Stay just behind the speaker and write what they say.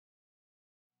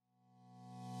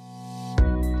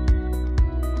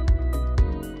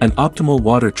An optimal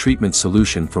water treatment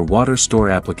solution for water store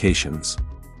applications.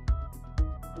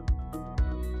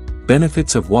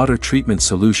 Benefits of water treatment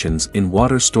solutions in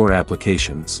water store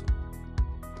applications.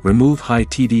 Remove high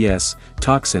TDS,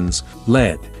 toxins,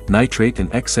 lead, nitrate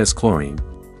and excess chlorine.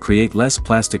 Create less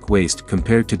plastic waste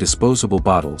compared to disposable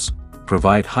bottles.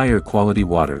 Provide higher quality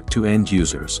water to end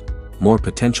users. More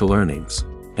potential earnings.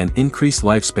 And increase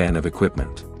lifespan of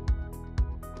equipment.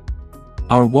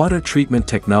 Our water treatment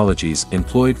technologies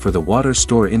employed for the water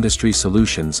store industry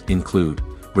solutions include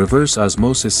reverse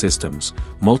osmosis systems,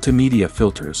 multimedia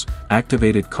filters,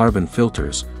 activated carbon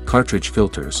filters, cartridge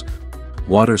filters,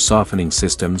 water softening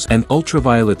systems and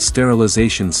ultraviolet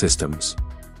sterilization systems.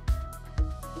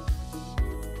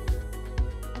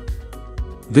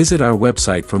 Visit our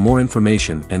website for more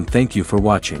information and thank you for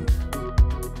watching.